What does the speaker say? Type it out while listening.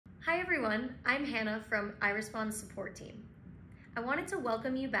Hi everyone, I'm Hannah from IRISBOND support team. I wanted to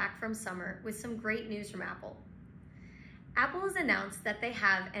welcome you back from summer with some great news from Apple. Apple has announced that they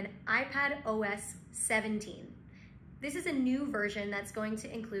have an iPadOS 17. This is a new version that's going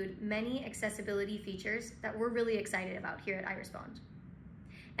to include many accessibility features that we're really excited about here at IRISBOND.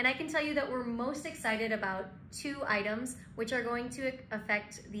 And I can tell you that we're most excited about two items which are going to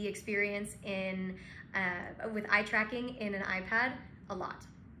affect the experience with eye tracking in an iPad a lot.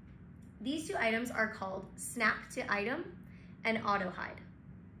 These two items are called Snap to Item and Auto Hide.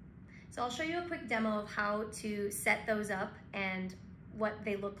 So I'll show you a quick demo of how to set those up and what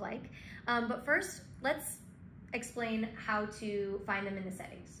they look like. But first, let's explain how to find them in the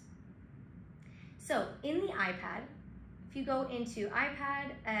settings. So in the iPad, if you go into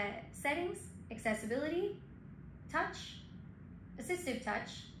iPad settings, accessibility, touch,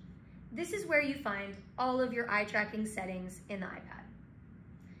 AssistiveTouch, this is where you find all of your eye tracking settings in the iPad.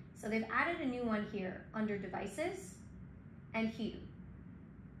 So they've added a new one here under Devices and Hue.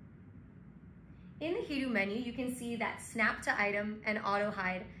 In the Hue menu, you can see that Snap to Item and Auto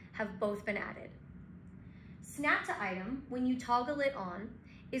Hide have both been added. Snap to Item, when you toggle it on,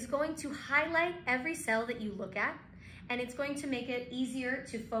 is going to highlight every cell that you look at, and it's going to make it easier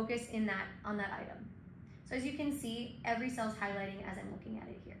to focus on that item. So as you can see, every cell is highlighting as I'm looking at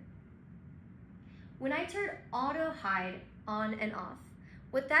it here. When I turn Auto Hide on and off,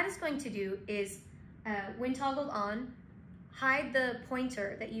 what that is going to do is, when toggled on, hide the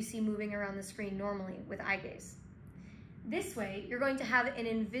pointer that you see moving around the screen normally with eye gaze. This way, you're going to have an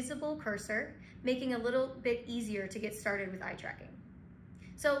invisible cursor, making it a little bit easier to get started with eye tracking.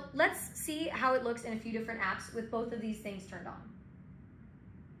 So let's see how it looks in a few different apps with both of these things turned on.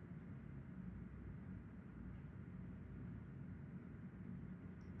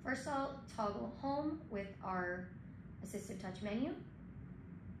 First, I'll toggle home with our AssistiveTouch menu.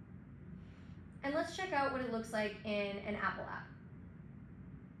 And let's check out what it looks like in an Apple app.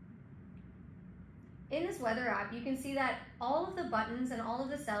 In this weather app, you can see that all of the buttons and all of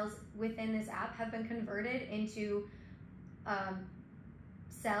the cells within this app have been converted into a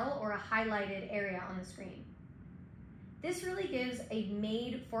cell or a highlighted area on the screen. This really gives a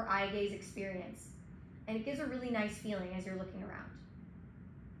made for eye gaze experience, and it gives a really nice feeling as you're looking around.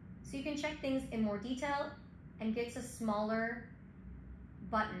 So you can check things in more detail and get to smaller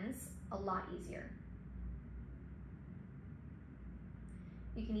buttons a lot easier.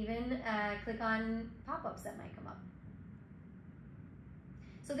 You can even click on pop-ups that might come up.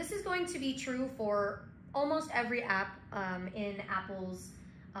 So this is going to be true for almost every app in Apple's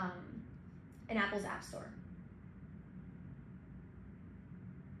App Store.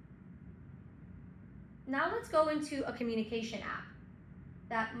 Now let's go into a communication app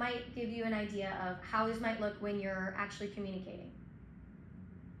that might give you an idea of how this might look when you're actually communicating.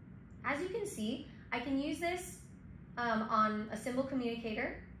 As you can see, I can use this on a symbol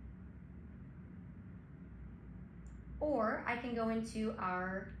communicator, or I can go into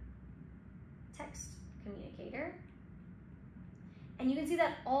our text communicator, and you can see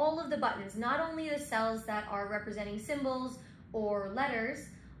that all of the buttons, not only the cells that are representing symbols or letters,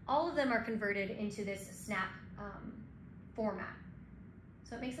 all of them are converted into this snap format.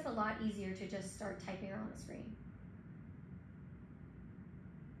 So it makes it a lot easier to just start typing around the screen.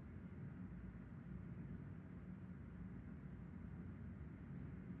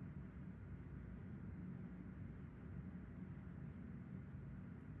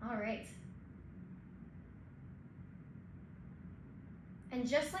 All right. And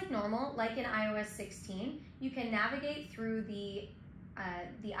just like normal, like in iOS 16, you can navigate through the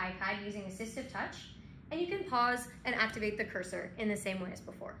iPad using AssistiveTouch, and you can pause and activate the cursor in the same way as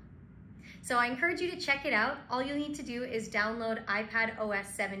before. So I encourage you to check it out. All you'll need to do is download iPadOS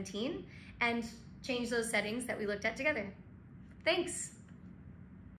 17 and change those settings that we looked at together. Thanks.